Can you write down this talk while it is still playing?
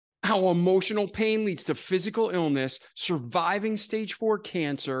how emotional pain leads to physical illness, surviving stage 4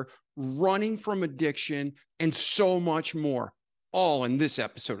 cancer, running from addiction, and so much more. All in this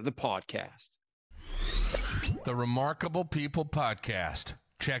episode of the podcast. The Remarkable People Podcast.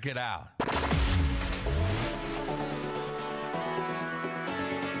 Check it out.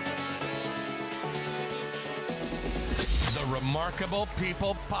 The Remarkable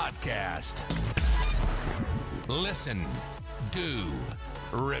People Podcast. Listen, do,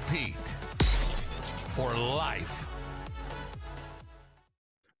 repeat for life.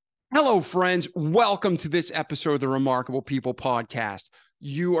 Hello, friends. Welcome to this episode of the Remarkable People Podcast.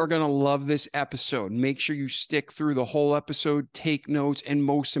 You are going to love this episode. Make sure you stick through the whole episode, take notes, and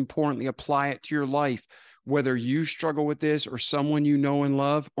most importantly, apply it to your life. Whether you struggle with this or someone you know and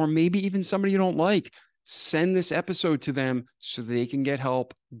love, or maybe even somebody you don't like, send this episode to them so they can get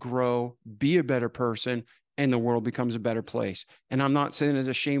help, grow, be a better person, and the world becomes a better place. And I'm not saying it as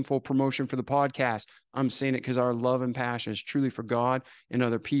a shameful promotion for the podcast. I'm saying it because our love and passion is truly for God and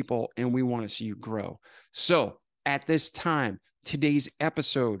other people, and we want to see you grow. So at this time, today's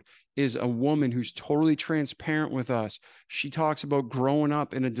episode is a woman who's totally transparent with us. She talks about growing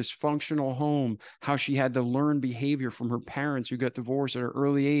up in a dysfunctional home, how she had to learn behavior from her parents who got divorced at an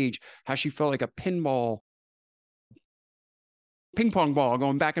early age, how she felt like a ping pong ball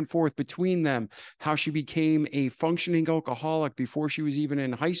going back and forth between them, how she became a functioning alcoholic before she was even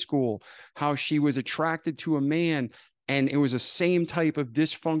in high school, how she was attracted to a man and it was the same type of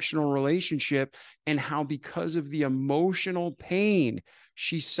dysfunctional relationship, and how because of the emotional pain,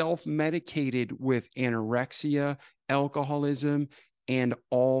 she self-medicated with anorexia, alcoholism, and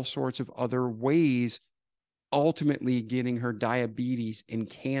all sorts of other ways, ultimately getting her diabetes and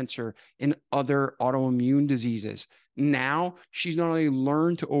cancer and other autoimmune diseases. Now, she's not only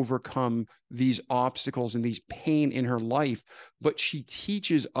learned to overcome these obstacles and these pain in her life, but she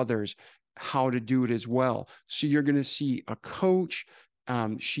teaches others how to do it as well. So you're going to see a coach.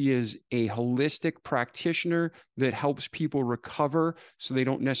 She is a holistic practitioner that helps people recover so they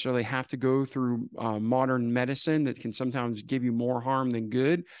don't necessarily have to go through modern medicine that can sometimes give you more harm than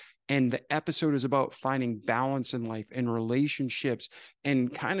good. And the episode is about finding balance in life and relationships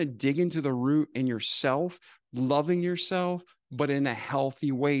and kind of dig into the root in yourself, loving yourself, but in a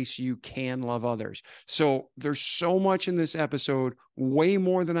healthy way so you can love others. So there's so much in this episode, way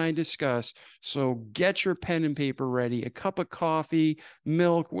more than I discuss. So get your pen and paper ready, a cup of coffee,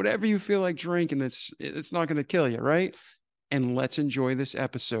 milk, whatever you feel like drinking. It's not going to kill you, right? And let's enjoy this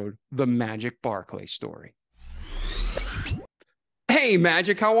episode, The Magic Barclay Story. Hey,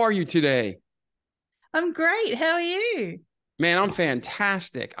 Magic, how are you today? I'm great. How are you? Man, I'm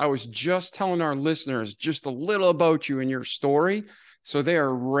fantastic. I was just telling our listeners just a little about you and your story, so they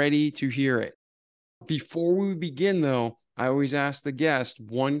are ready to hear it. Before we begin, though, I always ask the guest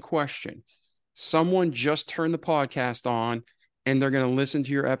one question. Someone just turned the podcast on, and they're going to listen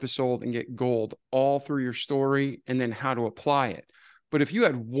to your episode and get gold all through your story and then how to apply it. But if you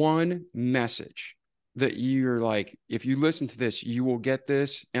had one message that you're like, if you listen to this, you will get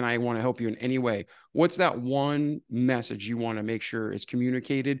this, and I want to help you in any way. What's that one message you want to make sure is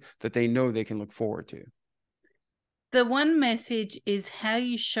communicated that they know they can look forward to? The one message is how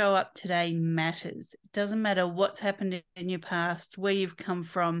you show up today matters. It doesn't matter what's happened in your past, where you've come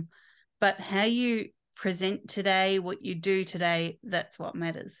from, but how you present today, what you do today, that's what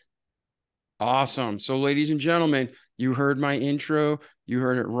matters. Awesome. So ladies and gentlemen, you heard my intro. You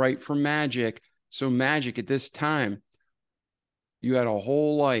heard it right from Magic. So Magic, at this time, you had a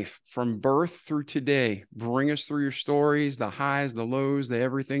whole life from birth through today. Bring us through your stories, the highs, the lows, the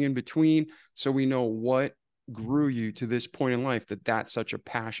everything in between, so we know what grew you to this point in life that's such a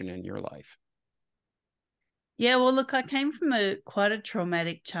passion in your life. Yeah, well, look, I came from quite a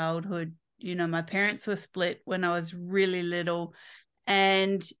traumatic childhood. You know, my parents were split when I was really little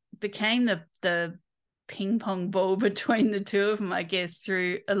and became the ping pong ball between the two of them, I guess,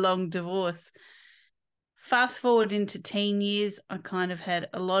 through a long divorce. Fast forward into teen years, I kind of had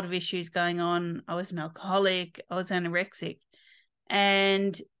a lot of issues going on. I was an alcoholic, I was anorexic,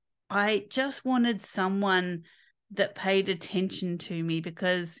 and I just wanted someone that paid attention to me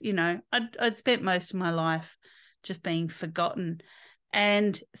because, you know, I'd spent most of my life just being forgotten.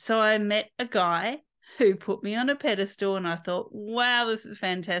 And so I met a guy who put me on a pedestal and I thought, wow, this is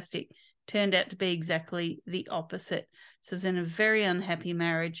fantastic. Turned out to be exactly the opposite. So I was in a very unhappy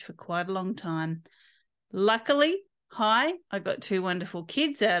marriage for quite a long time. Luckily, I got 2 wonderful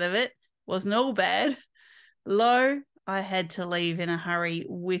kids out of it. Wasn't all bad. Low, I had to leave in a hurry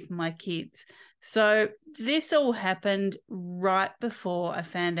with my kids. So this all happened right before I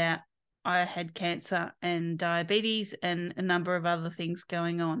found out I had cancer and diabetes and a number of other things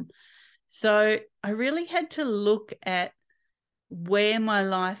going on. So I really had to look at where my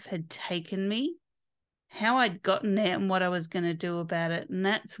life had taken me, how I'd gotten there, and what I was going to do about it. And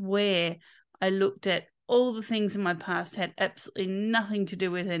that's where I looked at all the things in my past had absolutely nothing to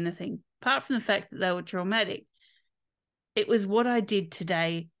do with anything, apart from the fact that they were traumatic. It was what I did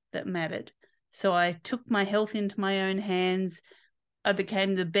today that mattered. So I took my health into my own hands. I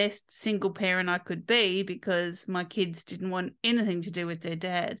became the best single parent I could be because my kids didn't want anything to do with their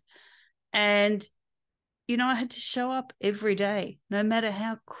dad. And, I had to show up every day, no matter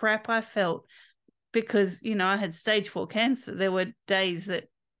how crap I felt, because, I had stage 4 cancer. There were days that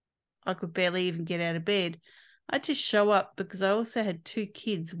I could barely even get out of bed. I had to show up because I also had 2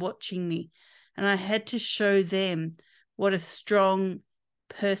 kids watching me, and I had to show them what a strong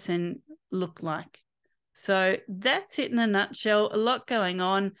person looked like. So that's it in a nutshell. A lot going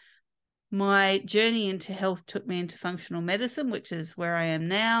on. My journey into health took me into functional medicine, which is where I am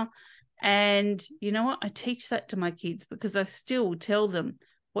now. And you know what? I teach that to my kids because I still tell them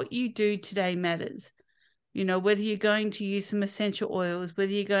what you do today matters. Whether you're going to use some essential oils,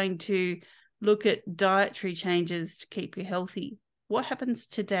 whether you're going to look at dietary changes to keep you healthy, what happens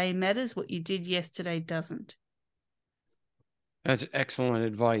today matters. What you did yesterday doesn't. That's excellent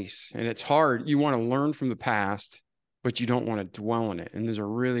advice. And it's hard. You want to learn from the past, but you don't want to dwell in it. And there's a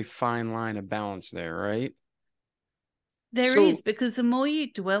really fine line of balance there, right? There is, because the more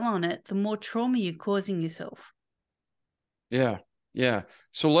you dwell on it, the more trauma you're causing yourself. Yeah. Yeah.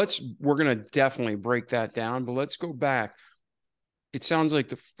 So we're going to definitely break that down, but let's go back. It sounds like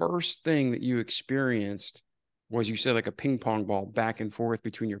the first thing that you experienced was, you said, like a ping pong ball back and forth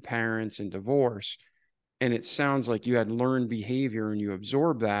between your parents and divorce. And it sounds like you had learned behavior and you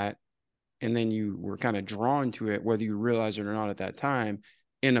absorbed that. And then you were kind of drawn to it, whether you realized it or not at that time,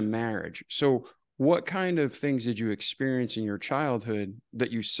 in a marriage. So what kind of things did you experience in your childhood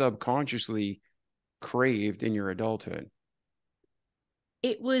that you subconsciously craved in your adulthood?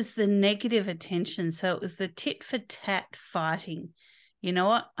 It was the negative attention. So it was the tit for tat fighting. You know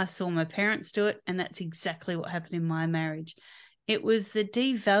what? I saw my parents do it, and that's exactly what happened in my marriage. It was the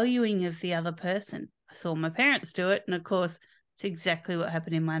devaluing of the other person. I saw my parents do it, and of course, it's exactly what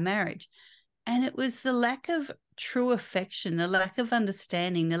happened in my marriage. And it was the lack of true affection, the lack of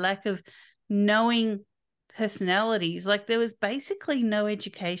understanding, the lack of knowing personalities. Like, there was basically no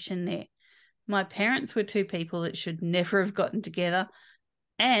education there. My parents were 2 people that should never have gotten together.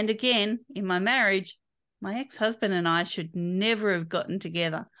 And again, in my marriage, my ex-husband and I should never have gotten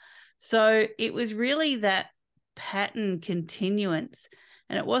together. So it was really that pattern continuance.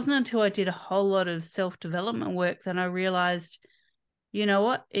 And it wasn't until I did a whole lot of self-development work that I realized, you know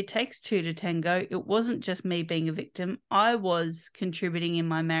what? It takes 2 to tango. It wasn't just me being a victim. I was contributing in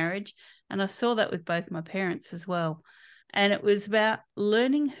my marriage, and I saw that with both my parents as well. And it was about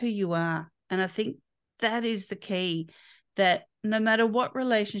learning who you are. And I think that is the key, that no matter what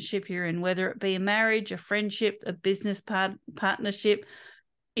relationship you're in, whether it be a marriage, a friendship, a business partnership,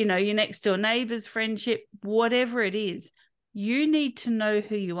 your next door neighbor's friendship, whatever it is, you need to know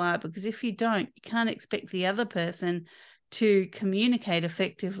who you are, because if you don't, you can't expect the other person to communicate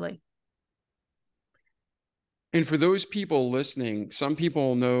effectively. And for those people listening, some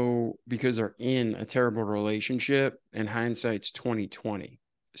people know because they're in a terrible relationship, and hindsight's 2020.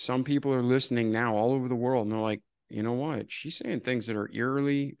 Some people are listening now all over the world, and they're like, you know what? She's saying things that are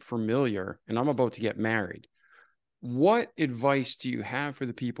eerily familiar, and I'm about to get married. What advice do you have for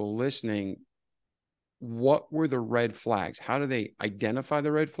the people listening? What were the red flags? How do they identify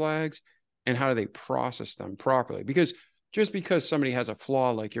the red flags, and how do they process them properly? Because just because somebody has a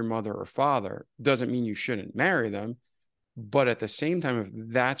flaw like your mother or father doesn't mean you shouldn't marry them. But at the same time, if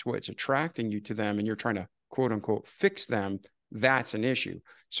that's what's attracting you to them and you're trying to quote unquote fix them, that's an issue.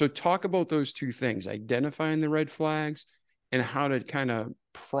 So talk about those 2 things, identifying the red flags and how to kind of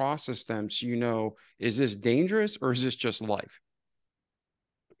process them. So, is this dangerous or is this just life?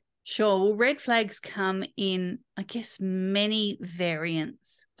 Sure. Well, red flags come in, I guess, many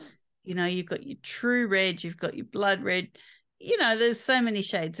variants. You've got your true red, you've got your blood red, there's so many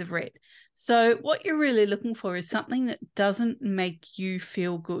shades of red. So what you're really looking for is something that doesn't make you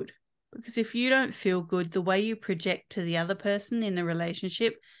feel good. Because if you don't feel good, the way you project to the other person in the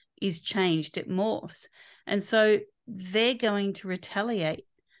relationship is changed, it morphs. And so they're going to retaliate.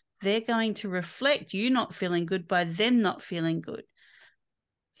 They're going to reflect you not feeling good by them not feeling good.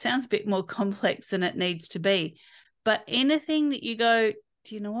 Sounds a bit more complex than it needs to be. But anything that you go,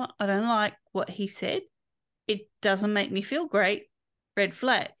 do you know what? I don't like what he said. It doesn't make me feel great. Red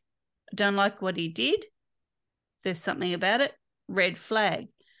flag. I don't like what he did. There's something about it. Red flag.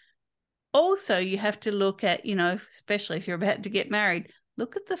 Also, you have to look at, especially if you're about to get married,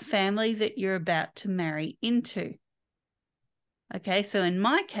 look at the family that you're about to marry into. Okay, so in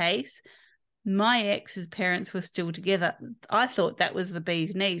my case, my ex's parents were still together. I thought that was the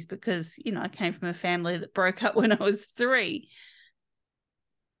bee's knees because, I came from a family that broke up when I was 3.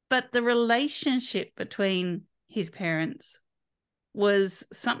 But the relationship between his parents was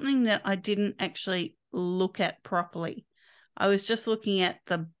something that I didn't actually look at properly. I was just looking at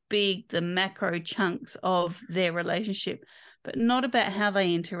the macro chunks of their relationship, but not about how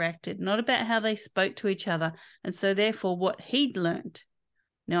they interacted, not about how they spoke to each other. And so therefore what he'd learned.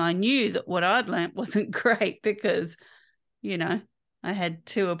 Now I knew that what I'd learned wasn't great because, I had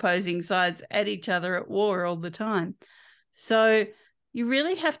 2 opposing sides at each other at war all the time. So you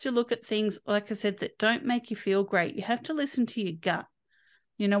really have to look at things, like I said, that don't make you feel great. You have to listen to your gut.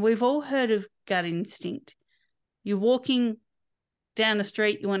 We've all heard of gut instinct. You're walking down the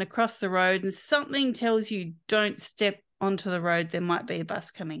street, you want to cross the road, and something tells you don't step onto the road, there might be a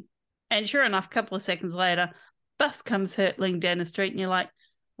bus coming. And sure enough, a couple of seconds later, bus comes hurtling down the street and you're like,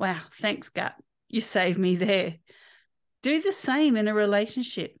 wow, thanks, gut. You saved me there. Do the same in a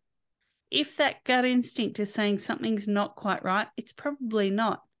relationship. If that gut instinct is saying something's not quite right, it's probably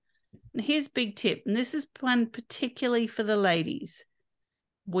not. And here's a big tip, and this is one particularly for the ladies.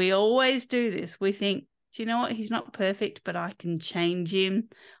 We always do this. We think, do you know what? He's not perfect, but I can change him.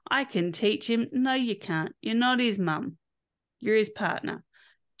 I can teach him. No, you can't. You're not his mum. You're his partner.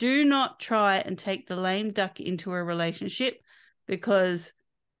 Do not try and take the lame duck into a relationship because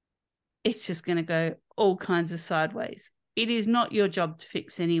it's just going to go all kinds of sideways. It is not your job to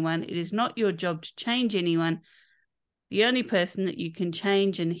fix anyone. It is not your job to change anyone. The only person that you can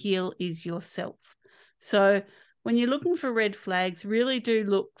change and heal is yourself. So when you're looking for red flags, really do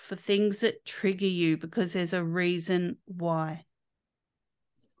look for things that trigger you because there's a reason why.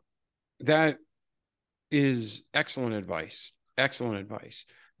 That is excellent advice. Excellent advice.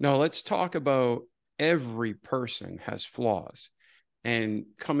 Now let's talk about every person has flaws, and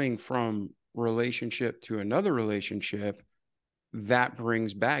coming from relationship to another relationship, that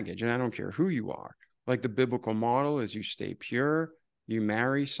brings baggage. And I don't care who you are. Like the biblical model is you stay pure, you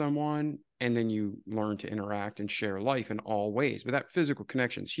marry someone, and then you learn to interact and share life in all ways. But that physical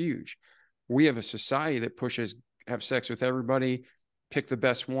connection is huge. We have a society that pushes have sex with everybody, pick the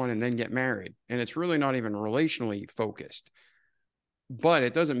best one, and then get married. And it's really not even relationally focused. But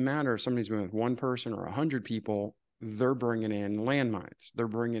it doesn't matter if somebody's been with one person or 100 people, they're bringing in landmines. They're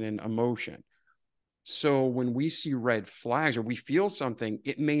bringing in emotion. So when we see red flags or we feel something,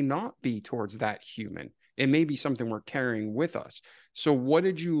 it may not be towards that human. It may be something we're carrying with us. So what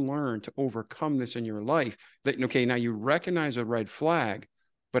did you learn to overcome this in your life? That, okay, now you recognize a red flag,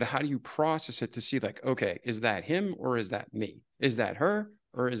 but how do you process it to see like, okay, is that him or is that me? Is that her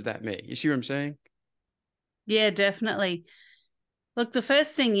or is that me? You see what I'm saying? Yeah, definitely. Look, the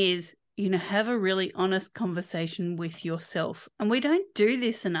first thing is, have a really honest conversation with yourself. And we don't do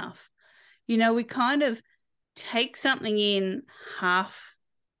this enough. We kind of take something in, half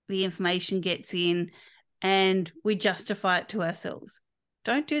the information gets in, and we justify it to ourselves.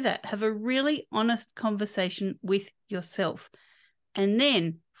 Don't do that. Have a really honest conversation with yourself. And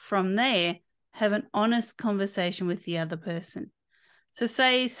then from there, have an honest conversation with the other person. So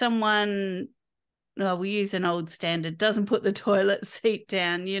say someone, we use an old standard, doesn't put the toilet seat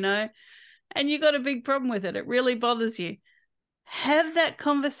down, and you got a big problem with it. It really bothers you. Have that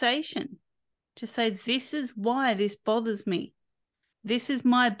conversation. Just say, this is why this bothers me. This is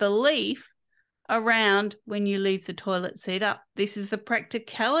my belief around when you leave the toilet seat up. This is the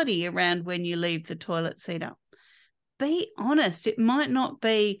practicality around when you leave the toilet seat up. Be honest. It might not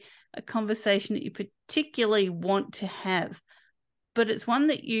be a conversation that you particularly want to have, but it's one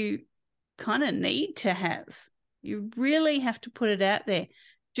that you kind of need to have. You really have to put it out there.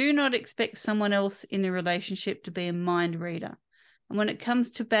 Do not expect someone else in a relationship to be a mind reader. And when it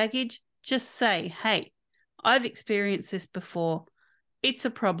comes to baggage, just say, hey, I've experienced this before. It's a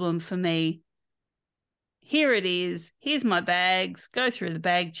problem for me. Here it is. Here's my bags. Go through the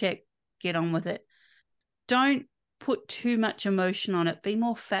bag check. Get on with it. Don't put too much emotion on it. Be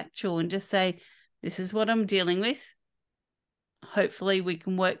more factual and just say, this is what I'm dealing with. Hopefully we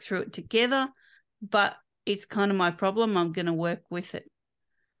can work through it together, but it's kind of my problem. I'm going to work with it.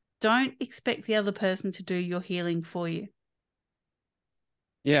 Don't expect the other person to do your healing for you.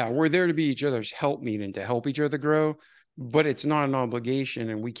 Yeah, we're there to be each other's helpmeet and to help each other grow, but it's not an obligation,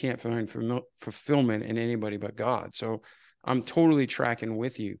 and we can't find fulfillment in anybody but God. So I'm totally tracking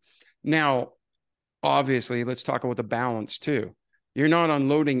with you. Now, obviously, let's talk about the balance too. You're not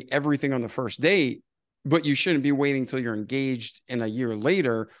unloading everything on the first date, but you shouldn't be waiting till you're engaged and a year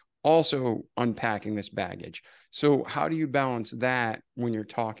later also unpacking this baggage. So how do you balance that when you're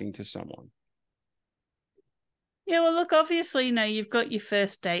talking to someone? Yeah, well, look, obviously, you've got your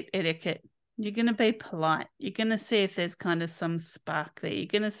first date etiquette. You're going to be polite. You're going to see if there's kind of some spark there. You're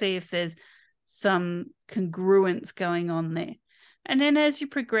going to see if there's some congruence going on there. And then as you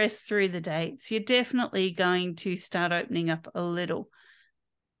progress through the dates, you're definitely going to start opening up a little.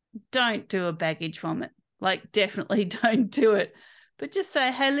 Don't do a baggage vomit. Like, definitely don't do it. But just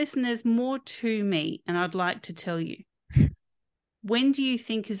say, hey, listen, there's more to me, and I'd like to tell you. When do you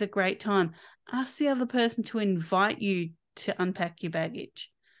think is a great time? Ask the other person to invite you to unpack your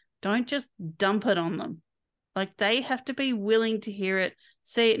baggage. Don't just dump it on them. Like, they have to be willing to hear it,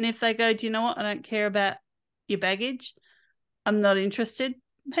 see it. And if they go, do you know what? I don't care about your baggage. I'm not interested.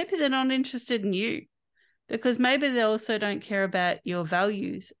 Maybe they're not interested in you, because maybe they also don't care about your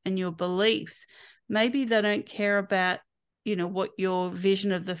values and your beliefs. Maybe they don't care about, what your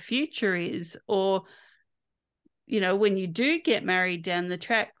vision of the future is, or, when you do get married down the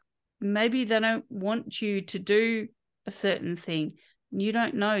track, maybe they don't want you to do a certain thing. You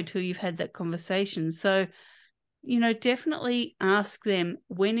don't know till you've had that conversation. So, definitely ask them,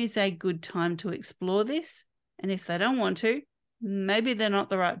 when is a good time to explore this? And if they don't want to, maybe they're not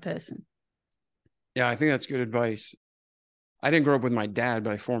the right person. Yeah, I think that's good advice. I didn't grow up with my dad,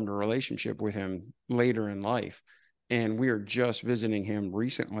 but I formed a relationship with him later in life. And we are just visiting him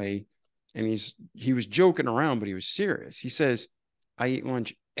recently. And he was joking around, but he was serious. He says, I eat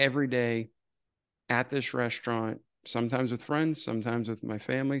lunch every day at this restaurant, sometimes with friends, sometimes with my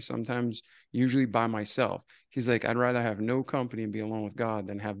family, sometimes usually by myself. He's like, I'd rather have no company and be alone with God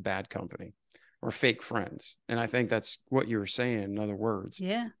than have bad company or fake friends. And I think that's what you were saying, in other words.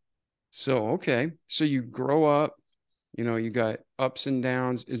 Yeah. So, okay. So you grow up, you got ups and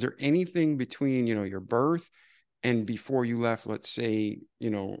downs. Is there anything between, your birth and before you left, let's say,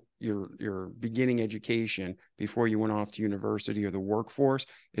 your beginning education, before you went off to university or the workforce?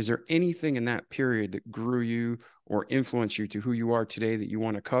 Is there anything in that period that grew you or influenced you to who you are today that you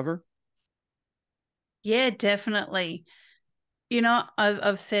want to cover? Yeah, definitely.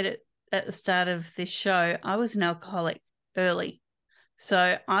 I've said it at the start of this show. I was an alcoholic early.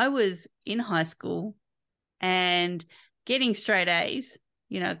 So I was in high school and getting straight A's,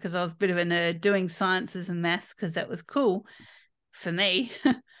 because I was a bit of a nerd, doing sciences and maths because that was cool for me.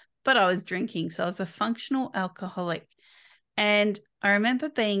 But I was drinking. So I was a functional alcoholic. And I remember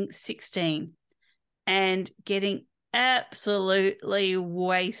being 16 and getting absolutely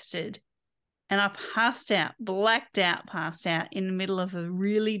wasted. And I passed out, blacked out, passed out in the middle of a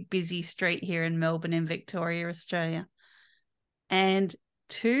really busy street here in Melbourne, in Victoria, Australia. And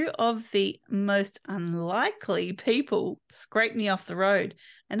two of the most unlikely people scraped me off the road,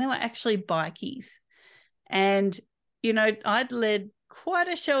 and they were actually bikies. And, I'd led quite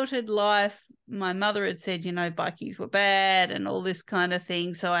a sheltered life. My mother had said, bikies were bad and all this kind of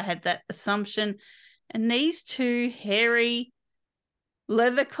thing. So I had that assumption. And these two hairy,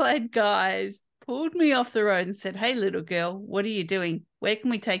 leather-clad guys pulled me off the road and said, hey, little girl, what are you doing? Where can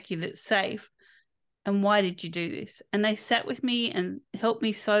we take you that's safe? And why did you do this? And they sat with me and helped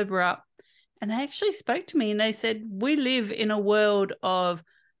me sober up. And they actually spoke to me and they said, we live in a world of,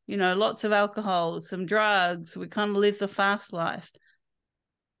 lots of alcohol, some drugs. We kind of live the fast life.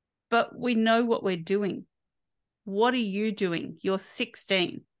 But we know what we're doing. What are you doing? You're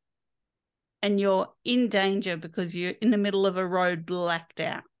 16 and you're in danger because you're in the middle of a road blacked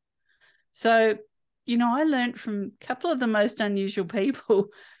out. So, I learned from a couple of the most unusual people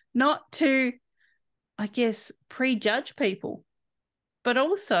not to, I guess, prejudge people, but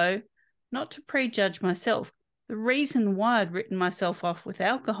also not to prejudge myself. The reason why I'd written myself off with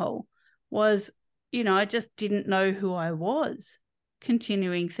alcohol was, I just didn't know who I was,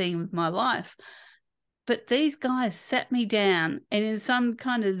 continuing theme of my life. But these guys sat me down, and in some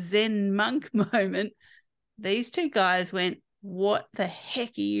kind of Zen monk moment, these two guys went, what the heck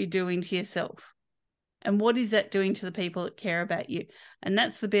are you doing to yourself? And what is that doing to the people that care about you? And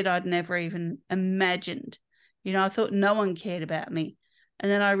that's the bit I'd never even imagined. I thought no one cared about me.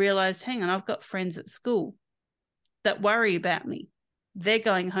 And then I realized, hang on, I've got friends at school that worry about me. They're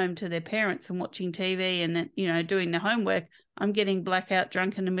going home to their parents and watching TV and, doing their homework. I'm getting blackout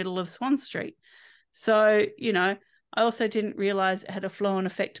drunk in the middle of Swan Street. So, I also didn't realize it had a flow-on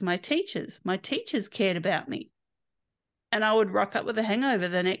effect to my teachers. My teachers cared about me. And I would rock up with a hangover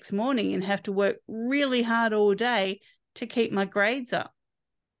the next morning and have to work really hard all day to keep my grades up.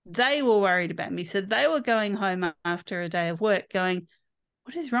 They were worried about me. So they were going home after a day of work going,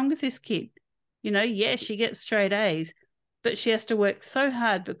 what is wrong with this kid? Yeah, she gets straight A's, but she has to work so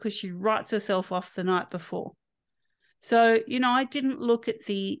hard because she writes herself off the night before. So, I didn't look at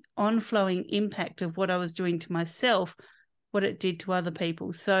the onflowing impact of what I was doing to myself, what it did to other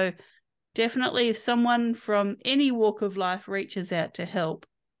people. So definitely, if someone from any walk of life reaches out to help,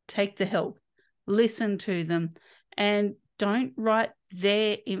 take the help, listen to them, and don't write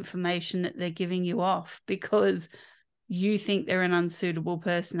their information that they're giving you off because you think they're an unsuitable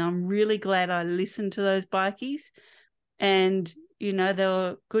person. I'm really glad I listened to those bikies, and they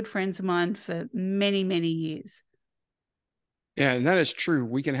were good friends of mine for many, many years. Yeah, and that is true.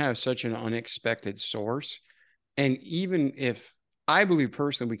 We can have such an unexpected source. And even if I believe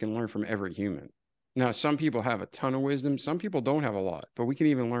personally, we can learn from every human. Now, some people have a ton of wisdom. Some people don't have a lot, but we can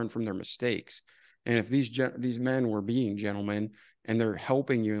even learn from their mistakes. And if these men were being gentlemen and they're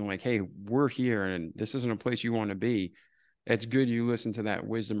helping you and like, hey, we're here and this isn't a place you want to be, it's good you listen to that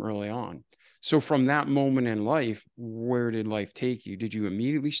wisdom early on. So from that moment in life, where did life take you? Did you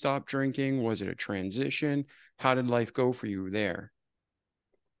immediately stop drinking? Was it a transition? How did life go for you there?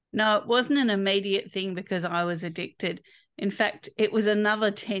 No, it wasn't an immediate thing because I was addicted. In fact, it was another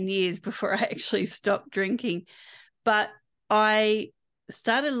 10 years before I actually stopped drinking. But I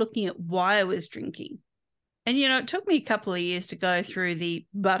started looking at why I was drinking. And, it took me a couple of years to go through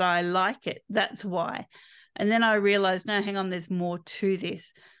but I like it. That's why. And then I realized, no, hang on, there's more to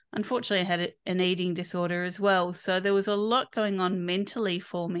this. Unfortunately, I had an eating disorder as well. So there was a lot going on mentally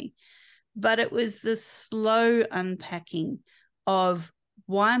for me. But it was the slow unpacking of,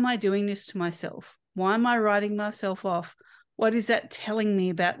 why am I doing this to myself? Why am I writing myself off? What is that telling me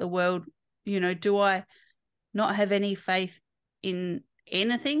about the world? Do I not have any faith in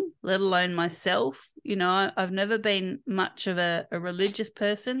anything, let alone myself? I've never been much of a religious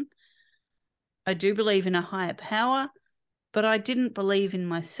person. I do believe in a higher power, but I didn't believe in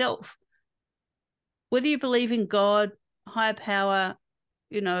myself. Whether you believe in God, higher power,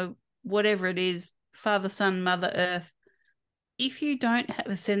 whatever it is, Father, Son, Mother Earth, if you don't have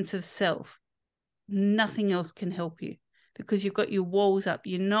a sense of self, nothing else can help you because you've got your walls up.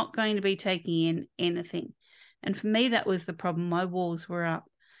 You're not going to be taking in anything. And for me, that was the problem. My walls were up.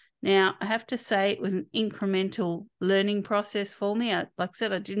 Now, I have to say it was an incremental learning process for me. Like I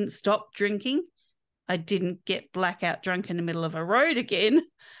said, I didn't stop drinking. I didn't get blackout drunk in the middle of a road again,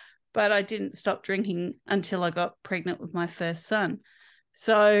 but I didn't stop drinking until I got pregnant with my first son.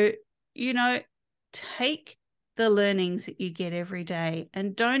 So, take the learnings that you get every day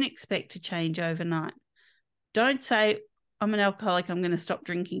and don't expect to change overnight. Don't say, I'm an alcoholic, I'm going to stop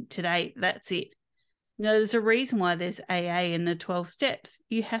drinking today. That's it. There's a reason why there's AA and the 12 steps.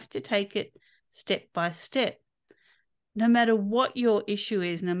 You have to take it step by step. No matter what your issue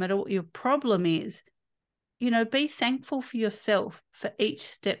is, no matter what your problem is, be thankful for yourself for each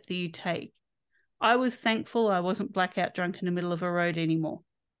step that you take. I was thankful I wasn't blackout drunk in the middle of a road anymore.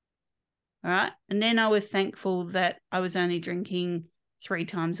 All right. And then I was thankful that I was only drinking 3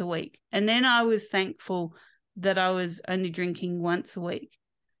 times a week. And then I was thankful that I was only drinking once a week.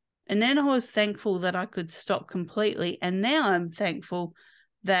 And then I was thankful that I could stop completely. And now I'm thankful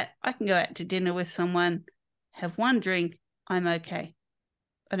that I can go out to dinner with someone, have one drink, I'm okay.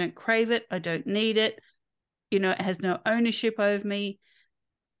 I don't crave it. I don't need it. It has no ownership over me.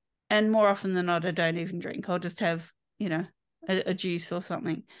 And more often than not, I don't even drink. I'll just have, a juice or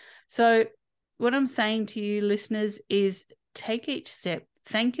something. So what I'm saying to you listeners is take each step,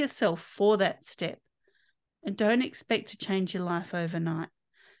 thank yourself for that step, and don't expect to change your life overnight.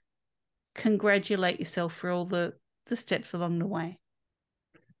 Congratulate yourself for all the steps along the way.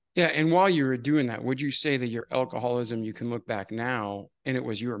 Yeah. And while you were doing that, would you say that your alcoholism, you can look back now and it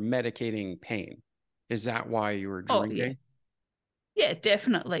was you were medicating pain? Is that why you were drinking? Oh, yeah. Yeah,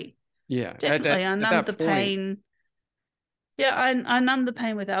 definitely. Yeah. Definitely. I numbed the pain. Yeah, I numbed the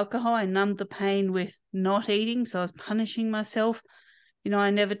pain with alcohol. I numbed the pain with not eating. So I was punishing myself. I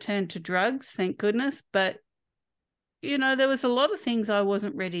never turned to drugs, thank goodness. But, there was a lot of things I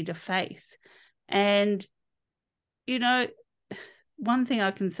wasn't ready to face. And, one thing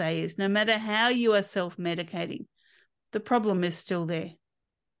I can say is no matter how you are self-medicating, the problem is still there.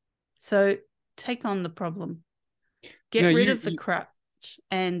 So take on the problem. Get rid of the crutch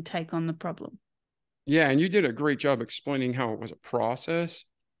and take on the problem. Yeah, and you did a great job explaining how it was a process.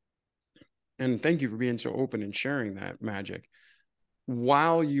 And thank you for being so open and sharing that, Magic.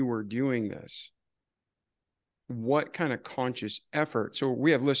 While you were doing this, what kind of conscious effort? So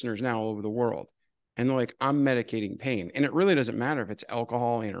we have listeners now all over the world, and they're like, I'm medicating pain. And it really doesn't matter if it's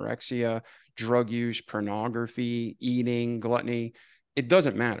alcohol, anorexia, drug use, pornography, eating, gluttony. It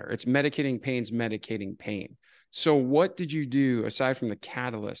doesn't matter. It's medicating pain. So what did you do aside from the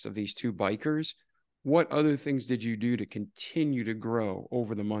catalyst of these 2 bikers? What other things did you do to continue to grow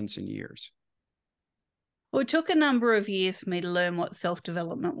over the months and years? Well, it took a number of years for me to learn what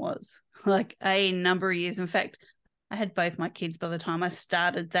self-development was, like a number of years. In fact, I had both my kids by the time I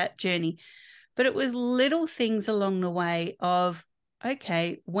started that journey. But it was little things along the way of,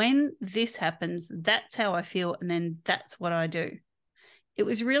 okay, when this happens, that's how I feel, and then that's what I do. It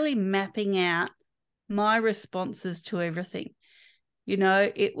was really mapping out my responses to everything.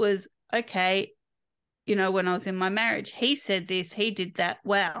 It was, okay, when I was in my marriage, he said this, he did that.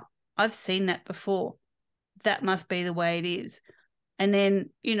 Wow, I've seen that before. That must be the way it is. And then,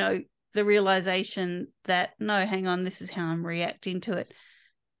 the realization that, no, hang on, this is how I'm reacting to it.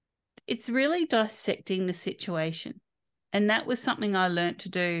 It's really dissecting the situation. And that was something I learned to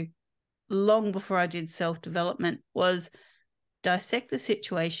do long before I did self-development, was dissect the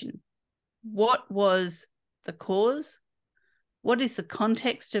situation. What was the cause? What is the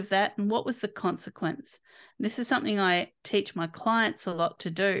context of that? And what was the consequence? And this is something I teach my clients a lot to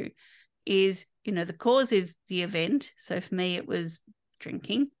do is, the cause is the event. So for me, it was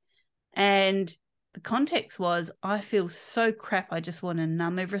drinking. And the context was, I feel so crap, I just want to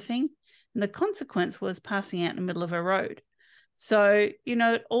numb everything. And the consequence was passing out in the middle of a road. So,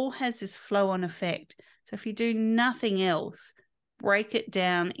 it all has this flow-on effect. So if you do nothing else, break it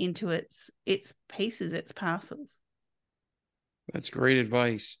down into its pieces, its parcels. That's great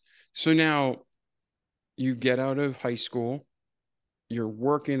advice. So now you get out of high school, you're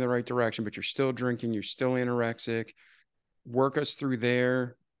working in the right direction, but you're still drinking, you're still anorexic. Work us through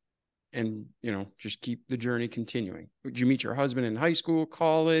there and, just keep the journey continuing. Did you meet your husband in high school,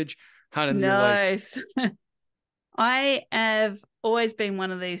 college? How did your life? Nice. I have always been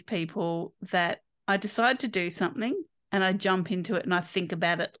one of these people that I decide to do something and I jump into it and I think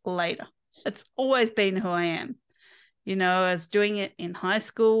about it later. It's always been who I am. I was doing it in high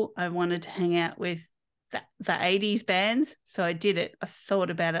school. I wanted to hang out with the 80s bands. So I did it. I thought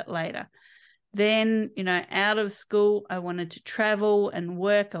about it later. Then, out of school, I wanted to travel and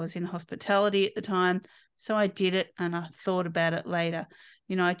work. I was in hospitality at the time. So I did it and I thought about it later.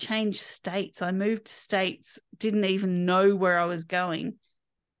 I changed states. I moved states, didn't even know where I was going.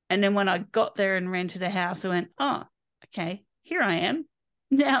 And then when I got there and rented a house, I went, oh, okay, here I am.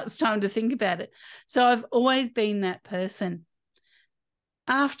 Now it's time to think about it. So I've always been that person.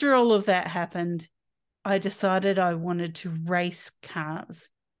 After all of that happened, I decided I wanted to race cars.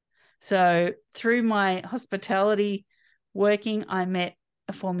 So through my hospitality working, I met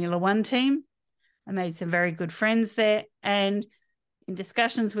a Formula One team. I made some very good friends there. And in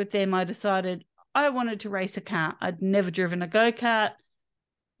discussions with them, I decided I wanted to race a car. I'd never driven a go-kart.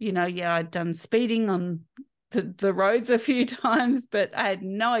 I'd done speeding on the roads a few times, but I had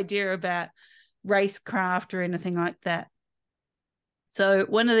no idea about racecraft or anything like that. So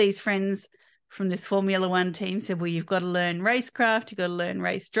one of these friends from this Formula One team said, well, you've got to learn racecraft, you've got to learn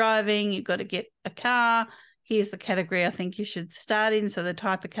race driving, you've got to get a car. Here's the category I think you should start in. So the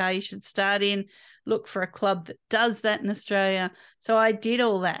type of car you should start in, look for a club that does that in Australia. So I did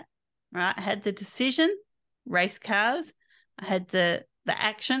all that, right? I had the decision, race cars. I had the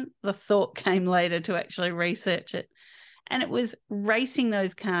action. The thought came later to actually research it. And it was racing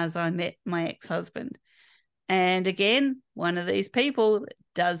those cars I met my ex-husband. And again, one of these people that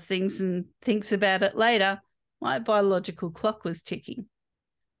does things and thinks about it later. My biological clock was ticking.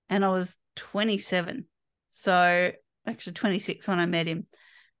 And I was 27. So actually 26 when I met him.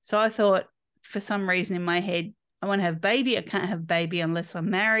 So I thought, for some reason in my head, I want to have a baby. I can't have a baby unless I'm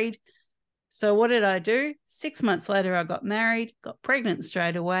married. So what did I do? 6 months later, I got married, got pregnant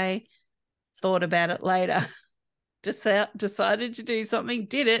straight away, thought about it later, decided to do something,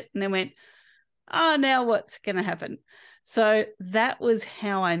 did it, and then went, oh, now what's going to happen? So that was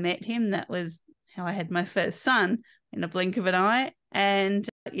how I met him. That was how I had my first son in a blink of an eye. And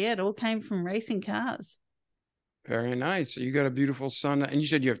it all came from racing cars. Very nice. So you got a beautiful son. And you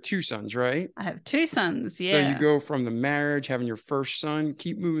said you have 2 sons, right? I have 2 sons, yeah. So you go from the marriage, having your first son,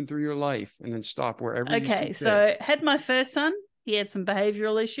 keep moving through your life, and then stop wherever you see fit. So had my first son. He had some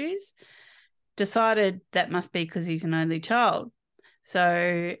behavioural issues. Decided that must be because he's an only child.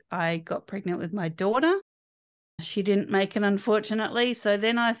 So I got pregnant with my daughter. She didn't make it, unfortunately. So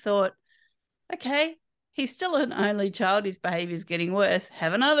then I thought, okay, he's still an only child. His behaviour's getting worse.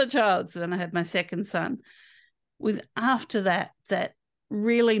 Have another child. So then I had my second son. Was after that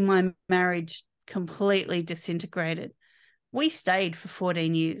really my marriage completely disintegrated. We stayed for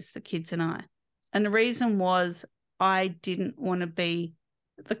 14 years, the kids and I. And the reason was I didn't want to be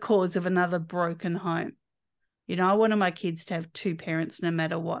the cause of another broken home. I wanted my kids to have 2 parents no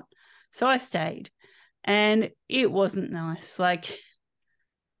matter what. So I stayed. And it wasn't nice. Like,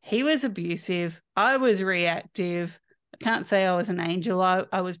 he was abusive. I was reactive. I can't say I was an angel.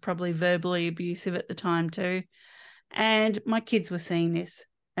 I was probably verbally abusive at the time too. And my kids were seeing this.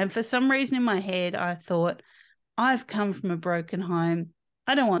 And for some reason in my head, I thought, I've come from a broken home.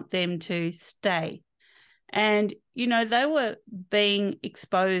 I don't want them to stay. And, they were being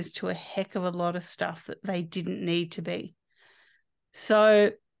exposed to a heck of a lot of stuff that they didn't need to be.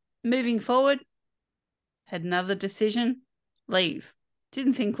 So moving forward, had another decision, leave.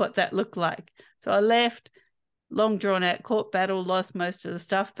 Didn't think what that looked like. So I left, long drawn out court battle, lost most of the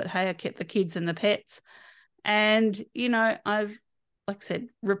stuff, but hey, I kept the kids and the pets. And, I've, like I said,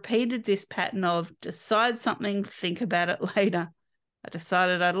 repeated this pattern of decide something, think about it later. I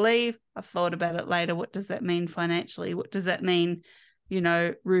decided I'd leave. I thought about it later. What does that mean financially? What does that mean,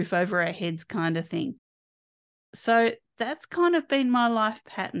 roof over our heads kind of thing? So that's kind of been my life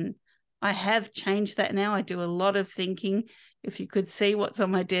pattern. I have changed that now. I do a lot of thinking. If you could see what's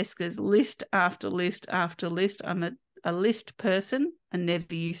on my desk, there's list after list after list. I'm a list person. I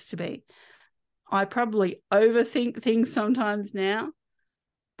never used to be. I probably overthink things sometimes now,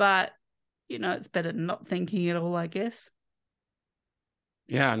 but, it's better than not thinking at all, I guess.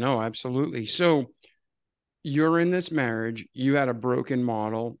 Yeah, no, absolutely. So you're in this marriage, you had a broken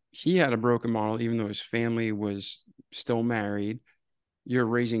model. He had a broken model, even though his family was still married. You're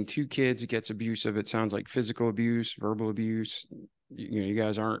raising two kids. It gets abusive. It sounds like physical abuse, verbal abuse. You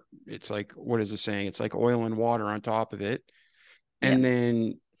guys aren't, it's like, what is the saying? It's like oil and water on top of it. And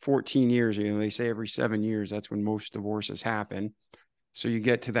then 14 years, they say every 7 years, that's when most divorces happen. So you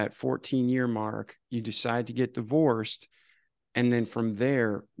get to that 14-year mark, you decide to get divorced. And then from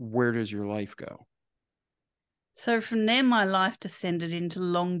there, where does your life go? So from there, my life descended into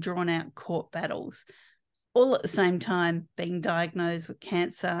long drawn out court battles. All at the same time, being diagnosed with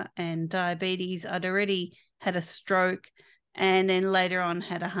cancer and diabetes. I'd already had a stroke and then later on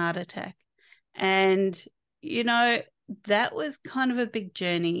had a heart attack. And, that was kind of a big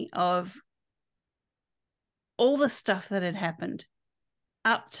journey of all the stuff that had happened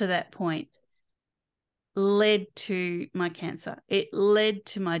up to that point led to my cancer. It led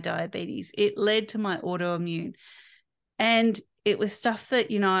to my diabetes. It led to my autoimmune. And it was stuff that,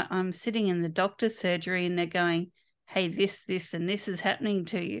 I'm sitting in the doctor's surgery and they're going, hey, this, and this is happening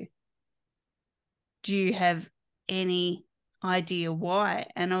to you. Do you have any idea why?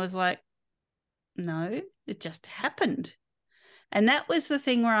 And I was like, no, it just happened. And that was the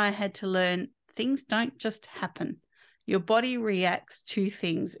thing where I had to learn things don't just happen. Your body reacts to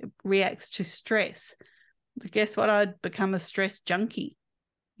things. It reacts to stress. But guess what? I'd become a stress junkie.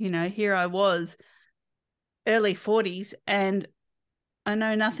 Here I was, early 40s, and I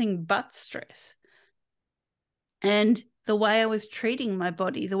know nothing but stress. And the way I was treating my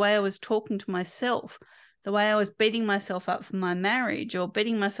body, the way I was talking to myself, the way I was beating myself up for my marriage or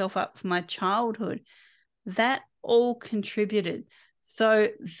beating myself up for my childhood, that all contributed. So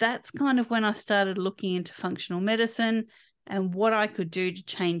that's kind of when I started looking into functional medicine and what I could do to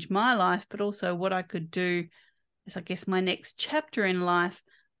change my life, but also what I could do as, I guess, my next chapter in life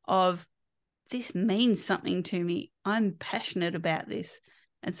of this means something to me. I'm passionate about this.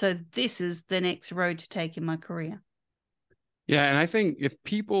 And so this is the next road to take in my career. Yeah. And I think if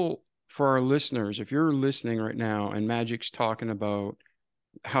people, for our listeners, if you're listening right now and Magic's talking about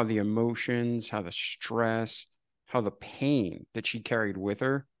how the emotions, how the stress, how the pain that she carried with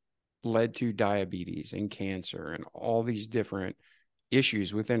her led to diabetes and cancer and all these different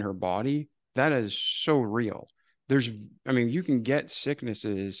issues within her body, that is so real. You can get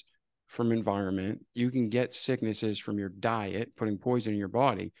sicknesses from environment. You can get sicknesses from your diet, putting poison in your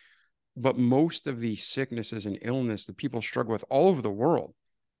body. But most of these sicknesses and illness that people struggle with all over the world,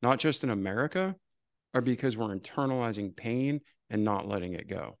 not just in America, are because we're internalizing pain and not letting it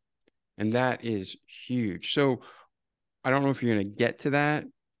go. And that is huge. So I don't know if you're going to get to that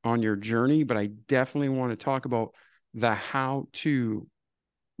on your journey, but I definitely want to talk about the how to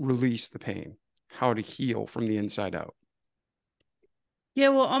release the pain, how to heal from the inside out. Yeah,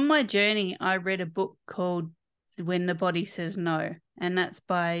 well, on my journey, I read a book called When the Body Says No, and that's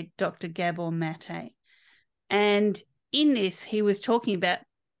by Dr. Gabor Mate. And in this, he was talking about,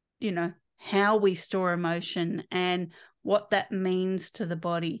 how we store emotion and what that means to the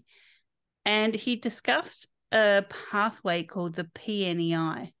body. And he discussed a pathway called the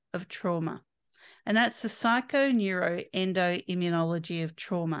PNEI of trauma. And that's the psychoneuroendoimmunology of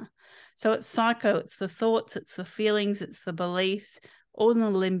trauma. So it's psycho, it's the thoughts, it's the feelings, it's the beliefs, all in the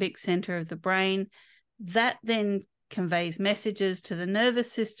limbic center of the brain. That then conveys messages to the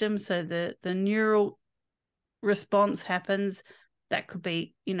nervous system. So the neural response happens. That could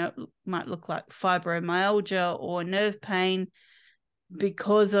be, might look like fibromyalgia or nerve pain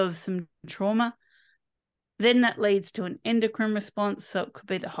because of some trauma. Then that leads to an endocrine response. So it could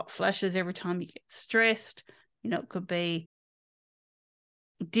be the hot flashes every time you get stressed. It could be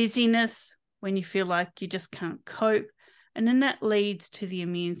dizziness when you feel like you just can't cope. And then that leads to the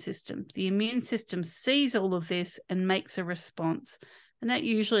immune system. The immune system sees all of this and makes a response. And that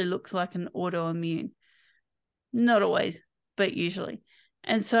usually looks like an autoimmune. Not always, but usually.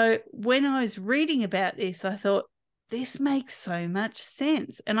 And so when I was reading about this, I thought, this makes so much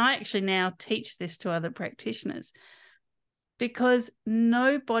sense. And I actually now teach this to other practitioners because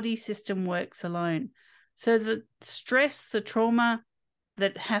no body system works alone. So the stress, the trauma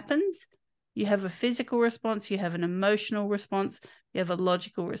that happens, you have a physical response, you have an emotional response, you have a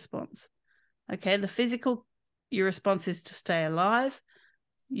logical response. Okay, the physical, your response is to stay alive.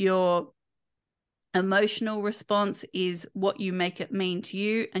 Your emotional response is what you make it mean to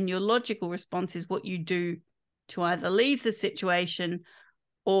you, and your logical response is what you do to either leave the situation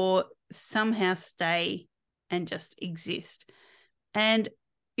or somehow stay and just exist. And,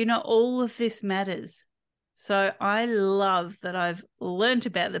 all of this matters. So I love that I've learned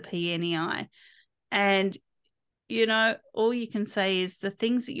about the PNEI. And, all you can say is the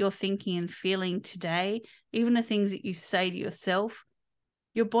things that you're thinking and feeling today, even the things that you say to yourself,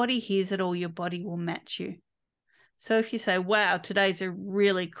 your body hears it all, your body will match you. So if you say, wow, today's a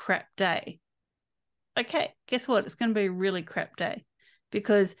really crap day, okay, guess what? It's going to be a really crap day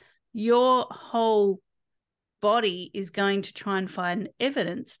because your whole body is going to try and find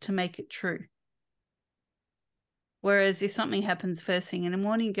evidence to make it true. Whereas if something happens first thing in the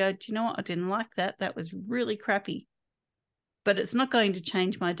morning, you go, do you know what? I didn't like that. That was really crappy. But it's not going to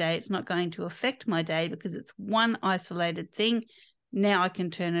change my day. It's not going to affect my day because it's one isolated thing. Now I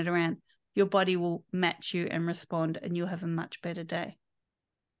can turn it around. Your body will match you and respond, and you'll have a much better day.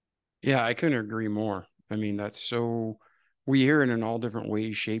 Yeah, I couldn't agree more. I mean, we hear it in all different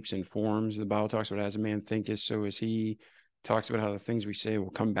ways, shapes, and forms. The Bible talks about as a man thinketh, so is he. Talks about how the things we say will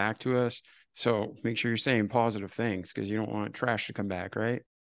come back to us. So make sure you're saying positive things because you don't want trash to come back, right?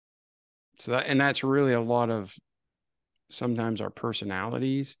 So that's really a lot of sometimes our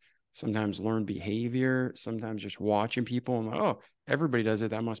personalities, sometimes learned behavior, sometimes just watching people and like, oh, everybody does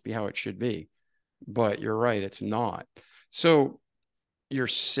it. That must be how it should be. But you're right, it's not. So you're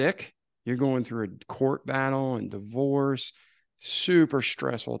sick, you're going through a court battle and divorce, super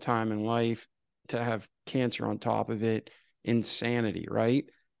stressful time in life, to have cancer on top of it, insanity, right?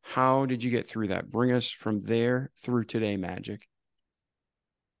 How did you get through that? Bring us from there through today, Magic.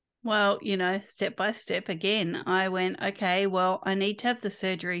 Well, step by step again, I went, okay, well, I need to have the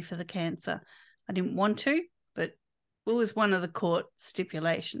surgery for the cancer. I didn't want to, but it was one of the court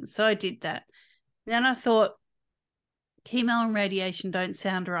stipulations. So I did that. Then I thought, chemo and radiation don't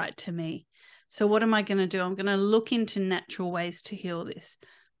sound right to me. So what am I going to do? I'm going to look into natural ways to heal this.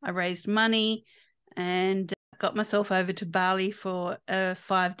 I raised money and got myself over to Bali for a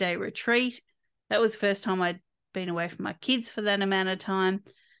 5-day retreat. That was the first time I'd been away from my kids for that amount of time.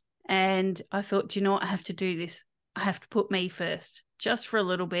 And I thought, do you know what? I have to do this. I have to put me first just for a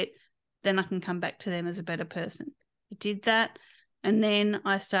little bit. Then I can come back to them as a better person. I did that. And then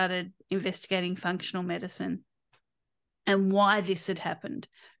I started investigating functional medicine and why this had happened.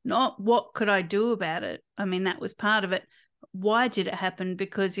 Not what could I do about it. I mean, that was part of it. Why did it happen?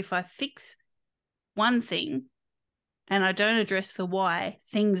 Because if I fix one thing and I don't address the why,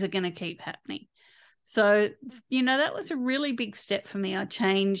 things are going to keep happening. So, that was a really big step for me. I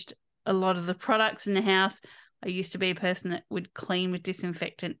changed a lot of the products in the house. I used to be a person that would clean with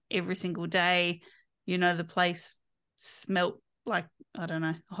disinfectant every single day. The place smelt like, I don't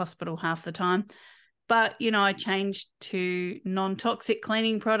know, a hospital half the time. But, I changed to non-toxic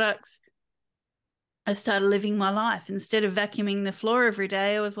cleaning products. I started living my life. Instead of vacuuming the floor every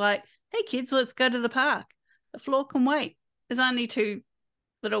day, I was like, hey, kids, let's go to the park. The floor can wait. There's only 2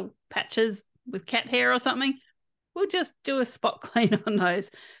 little patches with cat hair or something. We'll just do a spot clean on those.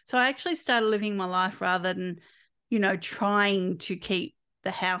 So I actually started living my life rather than, trying to keep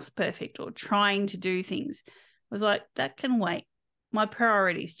the house perfect or trying to do things. I was like, that can wait. My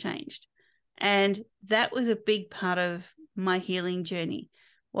priorities changed. And that was a big part of my healing journey,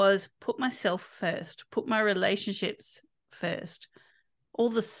 was put myself first, put my relationships first. All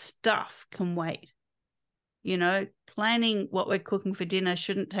the stuff can wait. Planning what we're cooking for dinner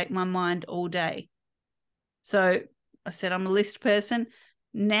shouldn't take my mind all day. So I said, I'm a list person.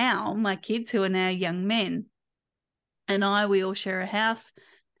 Now my kids, who are now young men, and we all share a house,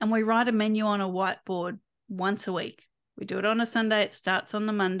 and we write a menu on a whiteboard once a week. We do it on a Sunday. It starts on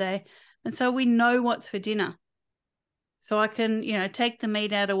the Monday. And so we know what's for dinner. So I can, take the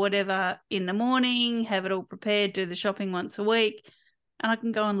meat out or whatever in the morning, have it all prepared, do the shopping once a week, and I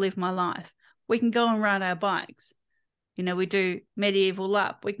can go and live my life. We can go and ride our bikes. You know, we do medieval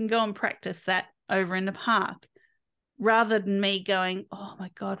up. We can go and practice that over in the park, rather than me going, oh my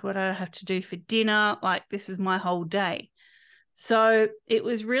God, what do I have to do for dinner? Like, this is my whole day. So it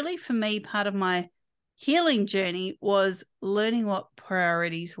was really, for me, part of my healing journey was learning what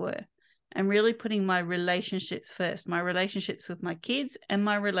priorities were and really putting my relationships first, my relationships with my kids and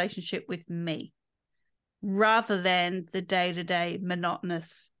my relationship with me, rather than the day-to-day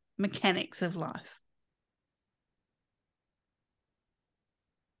monotonous mechanics of life.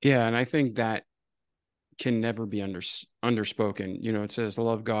 Yeah, and I think that can never be underspoken. You know, it says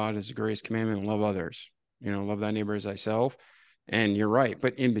love God is the greatest commandment and love others. You know, love thy neighbor as thyself. And you're right.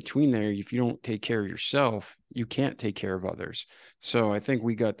 But in between there, if you don't take care of yourself, you can't take care of others. So I think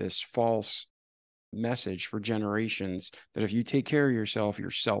we got this false message for generations that if you take care of yourself, you're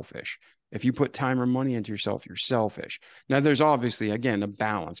selfish. If you put time or money into yourself, you're selfish. Now, there's obviously, again, a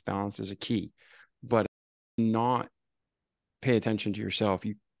balance. Balance is a key. But not pay attention to yourself.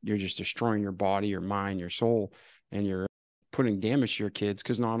 You're just destroying your body, your mind, your soul, and you're putting damage to your kids,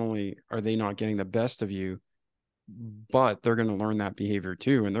 because not only are they not getting the best of you, but they're going to learn that behavior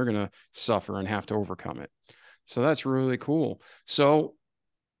too, and they're going to suffer and have to overcome it. So that's really cool. So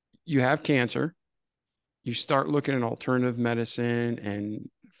you have cancer. You start looking at alternative medicine and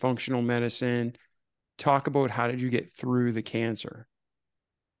functional medicine. Talk about, how did you get through the cancer?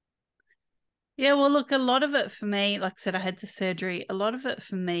 Yeah, well, look, a lot of it for me, like I said, I had the surgery. A lot of it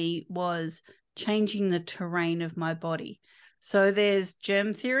for me was changing the terrain of my body. So there's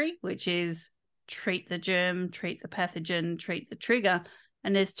germ theory, which is treat the germ, treat the pathogen, treat the trigger.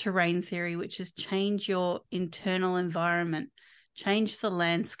 And there's terrain theory, which is change your internal environment, change the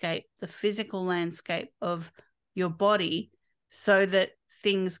landscape, the physical landscape of your body, so that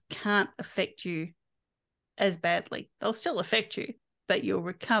things can't affect you as badly. They'll still affect you, but you'll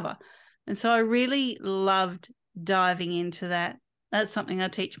recover. And so I really loved diving into that. That's something I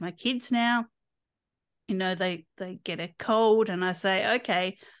teach my kids now. You know, they get a cold and I say,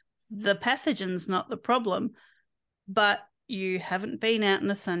 okay, the pathogen's not the problem, but you haven't been out in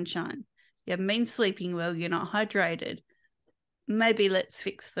the sunshine. You haven't been sleeping well. You're not hydrated. Maybe let's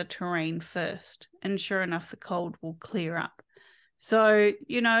fix the terrain first. And sure enough, the cold will clear up. So,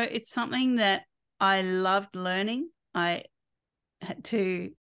 you know, it's something that I loved learning. I had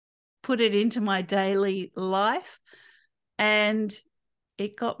to put it into my daily life, and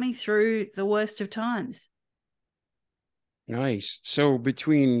it got me through the worst of times. Nice. So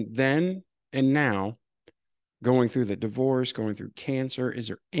between then and now, going through the divorce, going through cancer, is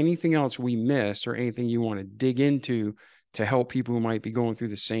there anything else we missed, or anything you want to dig into to help people who might be going through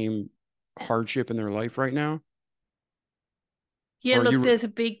the same hardship in their life right now? Yeah, Or look, there's a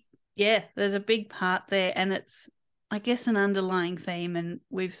big part there, and it's, I guess, an underlying theme, and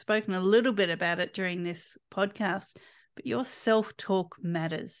we've spoken a little bit about it during this podcast, but your self-talk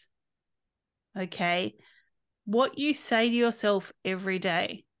matters. Okay? What you say to yourself every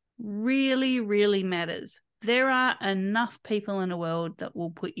day really, really matters. There are enough people in the world that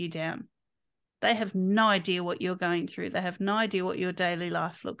will put you down. They have no idea what you're going through. They have no idea what your daily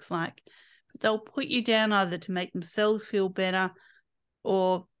life looks like. But they'll put you down either to make themselves feel better,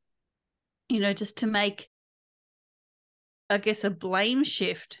 or, you know, just to make, I guess, a blame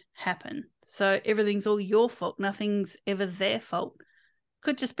shift happen. So everything's all your fault. Nothing's ever their fault.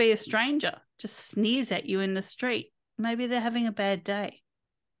 Could just be a stranger just sneers at you in the street. Maybe they're having a bad day.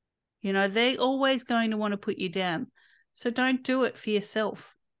 You know, they're always going to want to put you down. So don't do it for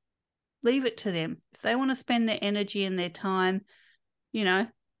yourself. Leave it to them. If they want to spend their energy and their time, you know,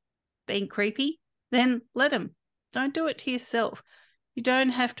 being creepy, then let them. Don't do it to yourself. You don't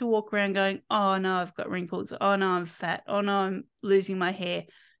have to walk around going, oh, no, I've got wrinkles. Oh, no, I'm fat. Oh, no, I'm losing my hair.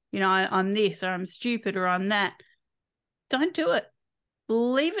 You know, I'm this, or I'm stupid, or I'm that. Don't do it.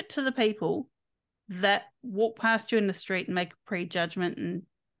 Leave it to the people that walk past you in the street and make a prejudgment and,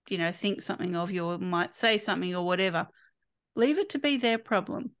 you know, think something of you, or might say something or whatever. Leave it to be their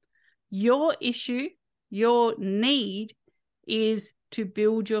problem. Your issue, your need is to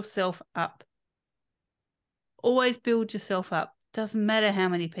build yourself up. Always build yourself up. Doesn't matter how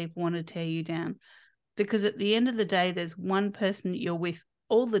many people want to tear you down, because at the end of the day, there's one person that you're with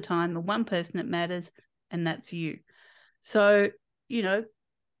all the time, the one person that matters, and that's you. So, you know,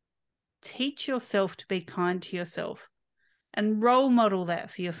 teach yourself to be kind to yourself, and role model that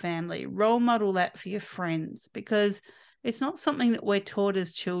for your family, role model that for your friends, because it's not something that we're taught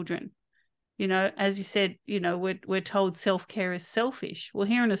as children. You know, as you said, you know, we're told self-care is selfish. Well,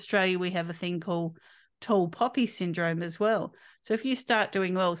 here in Australia, we have a thing called tall poppy syndrome as well. So if you start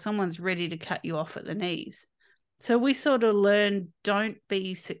doing well, someone's ready to cut you off at the knees. So we sort of learn, don't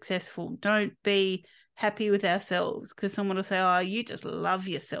be successful, don't be happy with ourselves, because someone will say, oh, you just love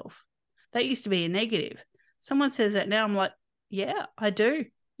yourself. That used to be a negative. Someone says that now, I'm like, yeah, I do.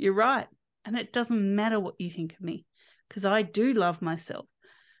 You're right. And it doesn't matter what you think of me, because I do love myself.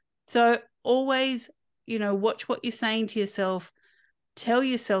 So always, watch what you're saying to yourself. Tell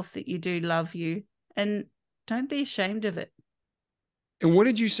yourself that you do love you, and don't be ashamed of it. And what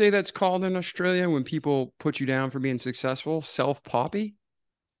did you say that's called in Australia when people put you down for being successful? Self-poppy?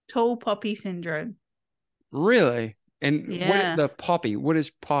 Tall poppy syndrome. Really? And Yeah. what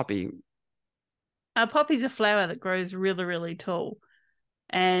is poppy? A poppy's a flower that grows really, really tall.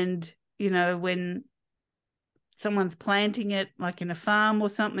 And, when someone's planting it, like in a farm or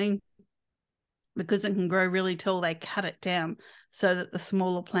something, because it can grow really tall, they cut it down so that the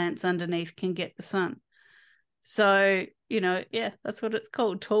smaller plants underneath can get the sun. So, that's what it's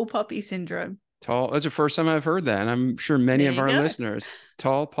called, tall poppy syndrome. That's the first time I've heard that. And I'm sure many There of you our go. listeners,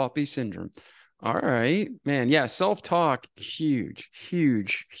 tall poppy syndrome. All right, man. Yeah. Self-talk, huge,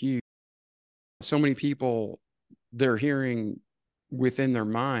 huge, huge. So many people, they're hearing within their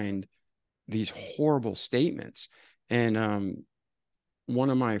mind these horrible statements. And one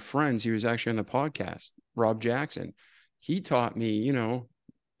of my friends, he was actually on the podcast, Rob Jackson. He taught me,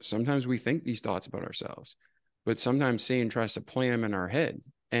 sometimes we think these thoughts about ourselves, but sometimes Satan tries to plant them in our head.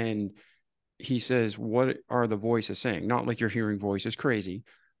 And he says, what are the voices saying? Not like you're hearing voices crazy,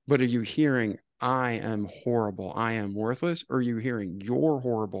 but are you hearing, I am horrible, I am worthless? Or are you hearing, you're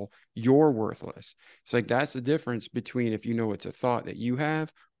horrible, you're worthless? It's like, that's the difference between if you know it's a thought that you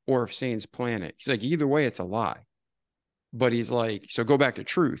have or if Satan's planning it. He's like, either way, it's a lie. But he's like, so go back to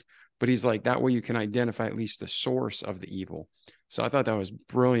truth. But he's like, that way you can identify at least the source of the evil. So I thought that was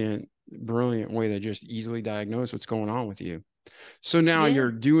brilliant way to just easily diagnose what's going on with you. So now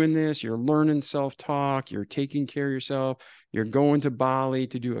you're doing this, you're learning self-talk, you're taking care of yourself, you're going to Bali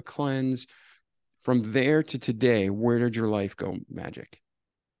to do a cleanse. From there to today, where did your life go, Magic?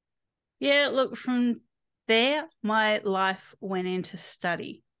 Yeah, look, from there, my life went into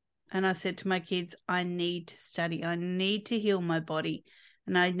study. And I said to my kids, I need to study. I need to heal my body,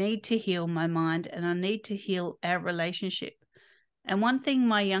 and I need to heal my mind, and I need to heal our relationship. And one thing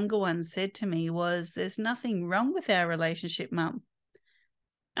my younger one said to me was, there's nothing wrong with our relationship, Mum.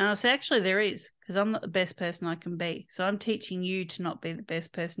 And I said, actually, there is, because I'm not the best person I can be. So I'm teaching you to not be the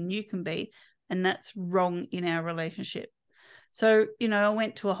best person you can be. And that's wrong in our relationship. So, I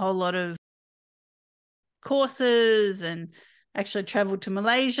went to a whole lot of courses and actually traveled to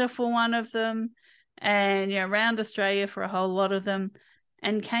Malaysia for one of them, and around Australia for a whole lot of them,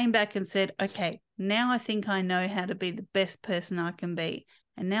 and came back and said, okay, now I think I know how to be the best person I can be,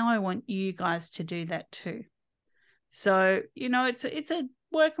 and now I want you guys to do that too. So it's a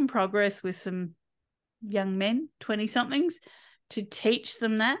work in progress with some young men, 20-somethings, to teach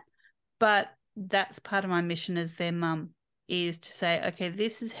them that. But that's part of my mission as their mum, is to say, okay,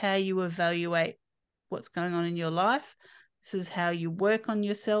 this is how you evaluate what's going on in your life. This is how you work on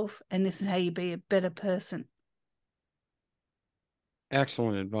yourself, and this is how you be a better person.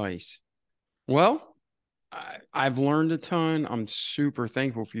 Excellent advice. Well, I've learned a ton. I'm super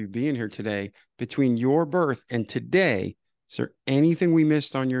thankful for you being here today. Between your birth and today, is there anything we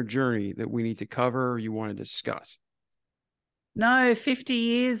missed on your journey that we need to cover or you want to discuss? No, 50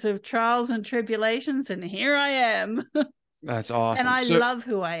 years of trials and tribulations, and here I am. That's awesome. And I love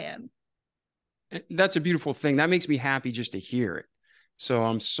who I am. That's a beautiful thing. That makes me happy just to hear it. So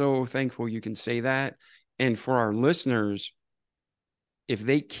I'm so thankful you can say that. And for our listeners, if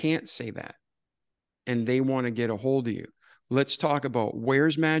they can't say that and they want to get a hold of you, let's talk about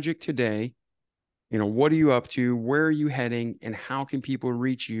where's Magic today. What are you up to? Where are you heading? And how can people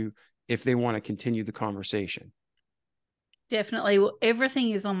reach you if they want to continue the conversation? Definitely. Well,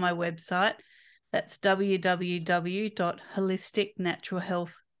 everything is on my website. That's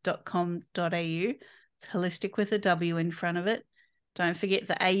www.holisticnaturalhealth.com.au. It's holistic with a W in front of it. Don't forget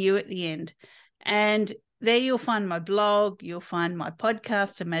the AU at the end. And there you'll find my blog. You'll find my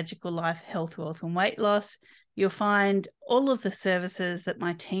podcast, A Magical Life, Health, Wealth, and Weight Loss. You'll find all of the services that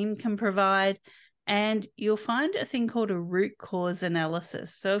my team can provide. And you'll find a thing called a root cause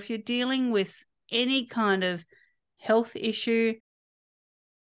analysis. So if you're dealing with any kind of health issue,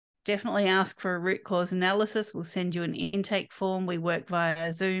 definitely ask for a root cause analysis. We'll send you an intake form. We work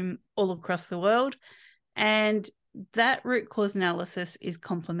via Zoom all across the world. And that root cause analysis is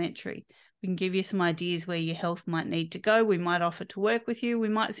complimentary. We can give you some ideas where your health might need to go. We might offer to work with you. We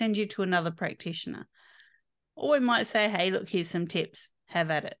might send you to another practitioner. Or we might say, hey, look, here's some tips.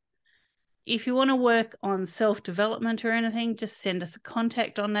 Have at it. If you want to work on self-development or anything, just send us a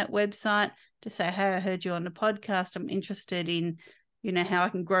contact on that website. to say, hey, I heard you on the podcast. I'm interested in, you know, how I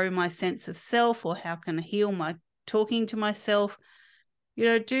can grow my sense of self, or how can I heal my talking to myself. You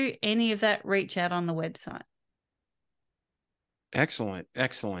know, do any of that, reach out on the website. Excellent.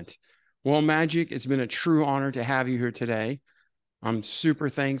 Excellent. Well, Magic, it's been a true honor to have you here today. I'm super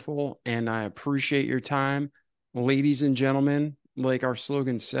thankful and I appreciate your time. Ladies and gentlemen, like our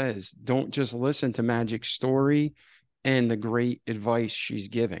slogan says, don't just listen to Magic's story and the great advice she's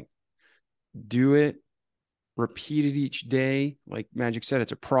giving. Do it, repeat it each day. Like Magic said,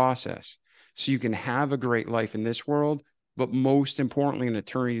 it's a process. So you can have a great life in this world, but most importantly, an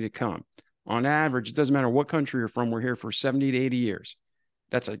eternity to come. On average, it doesn't matter what country you're from, we're here for 70 to 80 years.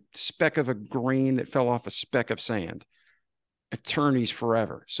 That's a speck of a grain that fell off a speck of sand. Eternity's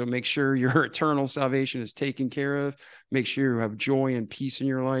forever. So make sure your eternal salvation is taken care of. Make sure you have joy and peace in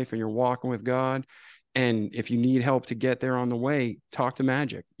your life and you're walking with God. And if you need help to get there on the way, talk to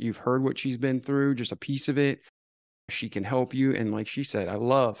Magic. You've heard what she's been through, just a piece of it. She can help you. And like she said,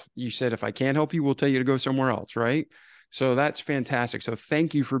 you said, if I can't help you, we'll tell you to go somewhere else, right? So that's fantastic. So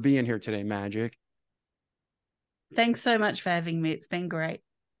thank you for being here today, Magic. Thanks so much for having me. It's been great.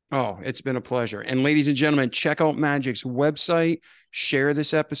 Oh, it's been a pleasure. And ladies and gentlemen, check out Magic's website. Share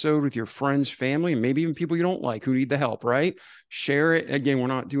this episode with your friends, family, and maybe even people you don't like who need the help, right? Share it. Again, we're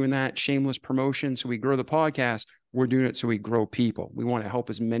not doing that shameless promotion so we grow the podcast. We're doing it so we grow people. We want to help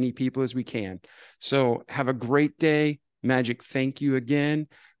as many people as we can. So have a great day. Magic, thank you again.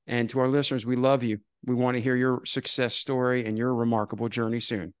 And to our listeners, we love you. We want to hear your success story and your remarkable journey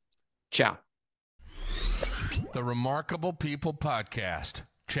soon. Ciao. The Remarkable People Podcast.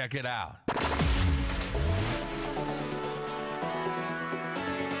 Check it out.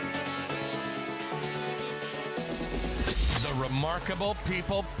 The Remarkable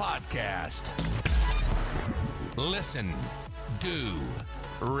People Podcast. Listen, do,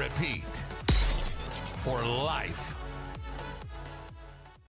 repeat. For life.